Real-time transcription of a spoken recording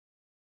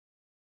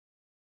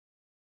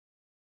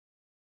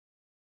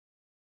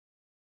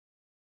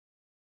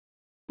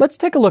Let's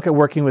take a look at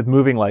working with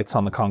moving lights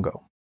on the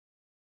Congo.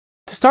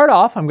 To start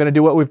off, I'm going to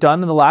do what we've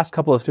done in the last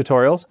couple of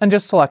tutorials and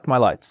just select my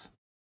lights.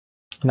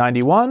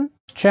 91,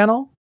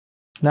 channel,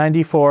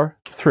 94,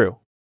 through.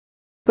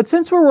 But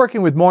since we're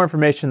working with more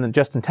information than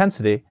just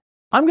intensity,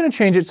 I'm going to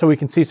change it so we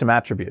can see some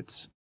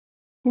attributes.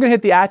 I'm going to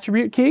hit the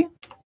attribute key,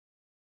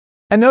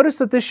 and notice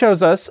that this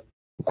shows us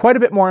quite a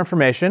bit more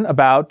information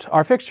about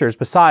our fixtures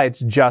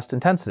besides just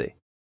intensity.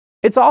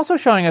 It's also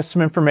showing us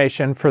some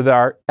information for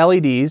our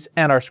LEDs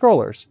and our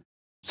scrollers.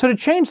 So to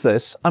change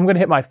this, I'm going to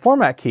hit my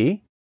Format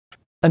key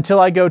until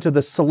I go to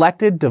the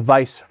Selected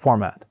Device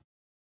format.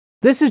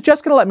 This is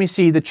just going to let me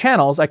see the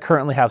channels I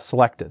currently have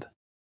selected.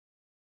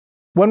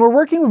 When we're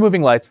working with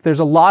moving lights, there's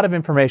a lot of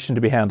information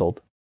to be handled.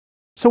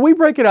 So we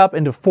break it up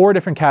into 4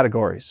 different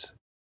categories: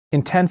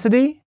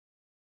 intensity,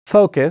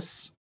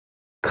 focus,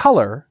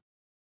 color,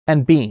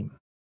 and beam.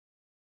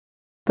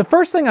 The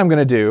first thing I'm going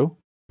to do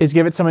is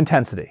give it some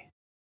intensity.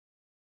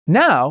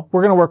 Now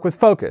we're going to work with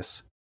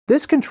focus.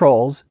 This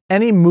controls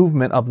any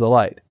movement of the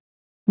light,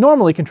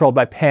 normally controlled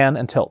by pan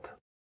and tilt.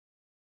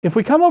 If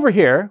we come over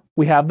here,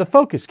 we have the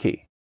focus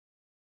key.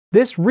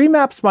 This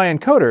remaps my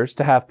encoders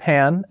to have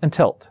pan and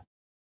tilt.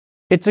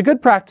 It's a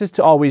good practice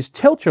to always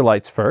tilt your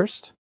lights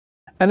first,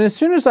 and as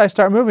soon as I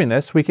start moving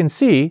this, we can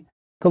see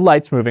the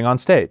lights moving on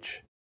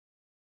stage.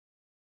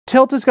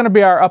 Tilt is going to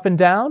be our up and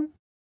down,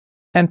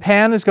 and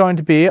pan is going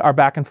to be our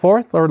back and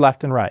forth or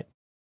left and right.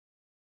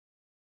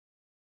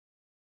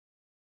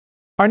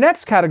 Our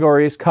next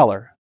category is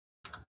color.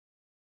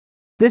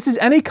 This is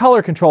any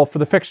color control for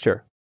the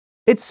fixture.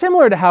 It's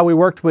similar to how we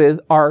worked with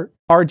our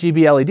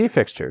RGB LED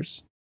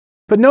fixtures,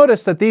 but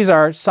notice that these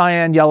are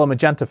cyan, yellow,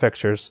 magenta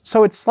fixtures,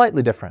 so it's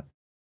slightly different.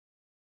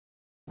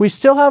 We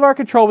still have our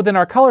control within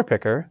our color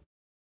picker.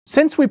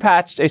 Since we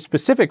patched a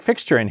specific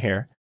fixture in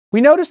here,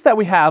 we notice that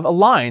we have a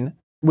line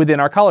within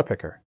our color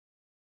picker.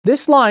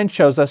 This line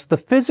shows us the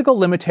physical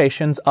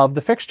limitations of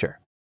the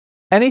fixture.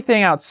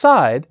 Anything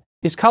outside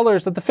is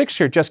colors that the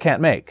fixture just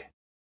can't make,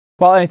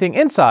 while anything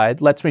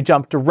inside lets me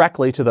jump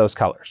directly to those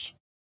colors.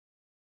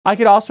 I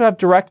could also have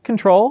direct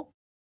control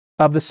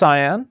of the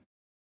cyan,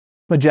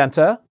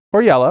 magenta,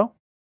 or yellow,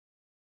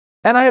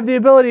 and I have the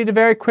ability to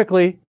very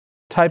quickly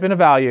type in a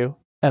value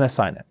and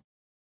assign it.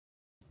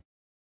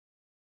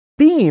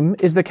 Beam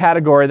is the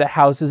category that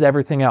houses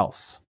everything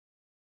else.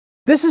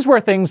 This is where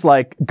things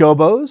like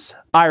gobos,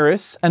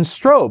 iris, and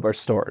strobe are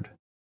stored.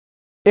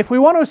 If we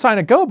want to assign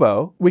a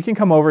gobo, we can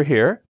come over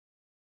here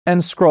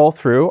and scroll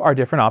through our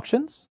different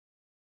options.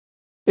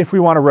 If we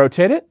want to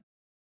rotate it,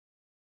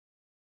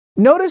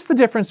 notice the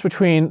difference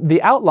between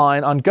the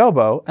outline on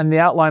gobo and the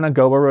outline on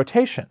gobo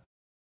rotation.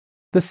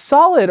 The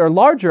solid or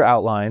larger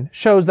outline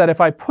shows that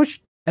if I push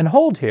and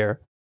hold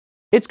here,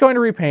 it's going to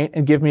repaint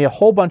and give me a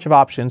whole bunch of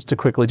options to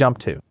quickly jump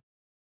to.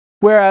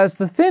 Whereas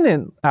the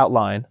thin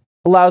outline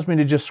allows me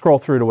to just scroll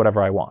through to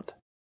whatever I want.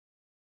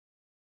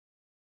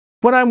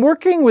 When I'm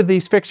working with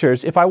these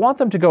fixtures, if I want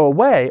them to go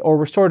away or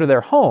restore to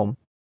their home,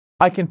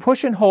 I can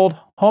push and hold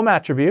Home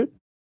attribute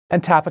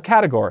and tap a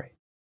category.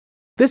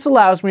 This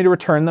allows me to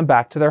return them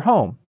back to their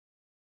home.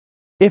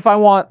 If I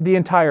want the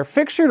entire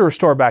fixture to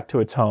restore back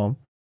to its home,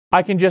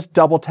 I can just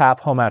double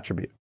tap Home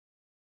attribute.